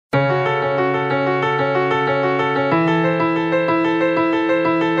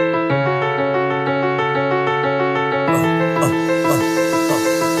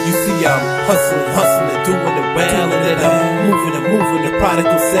hustling, doing it well, and then I'm moving, the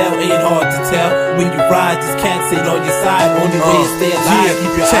prodigal cell ain't hard to tell. When you ride, just can't sit on your side. Only way to stay alive,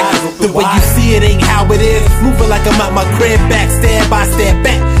 keep your eyes open. The way you see it ain't how it is. Moving like I'm out my crib, back, stand by, stand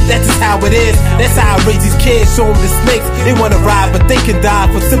back. That's just how it is. That's how I raise these kids, show them the snakes. They wanna ride, but they can die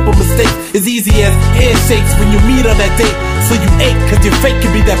for simple mistakes. As easy as handshakes when you meet on that date. So you ache, cause your fate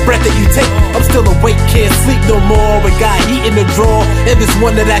can be that breath that you take. I'm still awake, can't sleep no more. We got heat in the drawer, and there's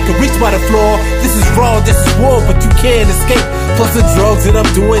one that I can reach by the floor. This is raw, this is war, but you can't escape. Plus the drugs that I'm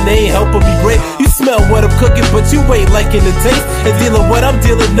doing, they ain't helping me break. You smell what I'm cooking, but you ain't liking the taste. And dealing what I'm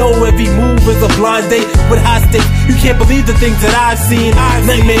dealing, know every move is a blind date with high stakes. You can't believe the things that I've seen.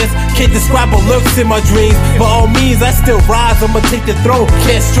 Nightmares, can't describe what lurks in my dreams. By all means, I still rise, I'ma take the throne.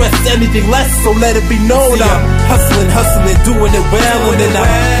 Can't stress anything less, so let it be known. I'm hustling, doing it well, and then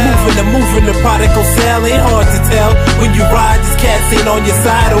I'm moving, the prodigal cell ain't hard to tell. When you ride, these cats ain't on your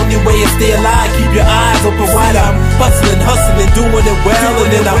side. Only way is stay alive, keep your eyes open wide. I'm hustling, doing it well,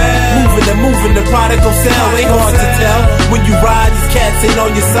 and then I'm moving, the prodigal cell ain't hard to tell. When you ride, these cats ain't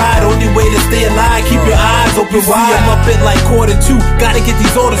on your side. Only way to stay alive, keep your eyes open wide. I'm up at like 1:45, gotta get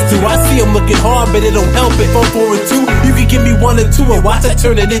these orders through. I see them looking hard, but it don't help if I'm 4 and 2. You can give me 1 and 2 and watch I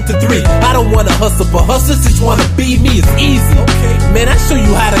turn it into 3. I don't wanna hustle, but hustlers just wanna be me. It's easy. Man, I show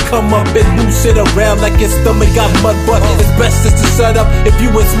you how to come up and move shit around like your stomach got mud, but it's best just to shut up if you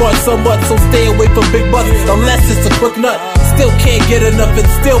ain't smart somewhat. So stay away from big bucks, unless it's a quick nut. Still can't get enough and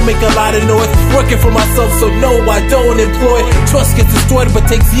still make a lot of noise. Working for myself, so no, I don't employ. Trust gets destroyed, but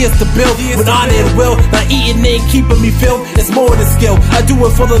takes years to build. With honor and will, not eating ain't keeping me filled. It's more than skill, I do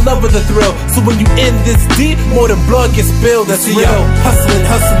it for the love of the thrill. So when you end this deep, more than blood gets spilled. That's real. Hustling,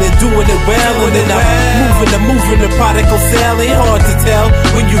 doing it well, and then I'm moving, the prodigal cell ain't hard to tell.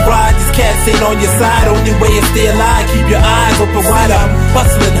 When you ride, these cats ain't on your side. Only way is stay alive, keep your eyes open wide. I'm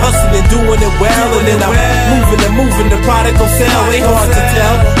hustling, doing it well, and then I'm moving, the prodigal cell ain't hard to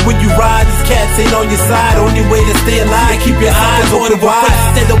tell. When you ride, these cats ain't on your side. Only way to stay alive, keep your eyes open wide.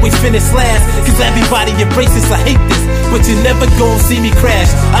 They always finish last, cause everybody embraces. I hate this, but you never gon' see me crash.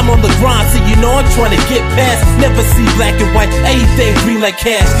 I'm on the grind, so you know I'm trying to get past. Never see black and white, everything green like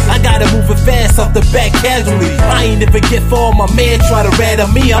cash. I gotta move it fast off the back casually. I ain't never get far, my man try to rat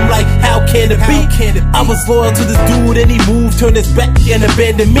on me. I'm like, how can it be? I was loyal to this dude and he moved, turned his back and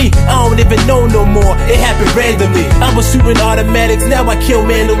abandoned me. I don't even know no more, it happened randomly. I was shooting automatics, now I kill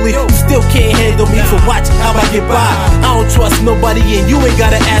manually. You still can't handle me, so watch how I get by. I don't trust nobody and you ain't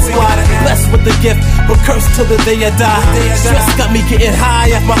gotta ask why. Blessed with the gift, but cursed till the day I die. Stress got me getting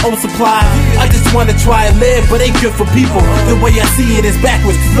high off my own supply. I just wanna try and live, but ain't good for people. The way I see it is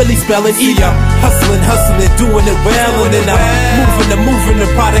backwards, really spelling E. I'm hustling, doing it well, and then I'm moving, the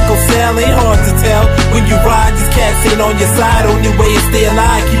prodigal cell ain't hard to tell. When you ride, these cats ain't on your side. Only way is stay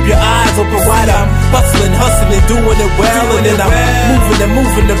alive, keep your eyes open wide. I'm hustling, doing it well, and then I'm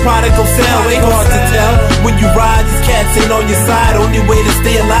moving, the prodigal cell ain't hard to tell. When you ride, these cats ain't on your side. Only way to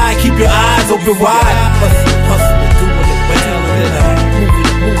stay alive, keep your eyes open wide.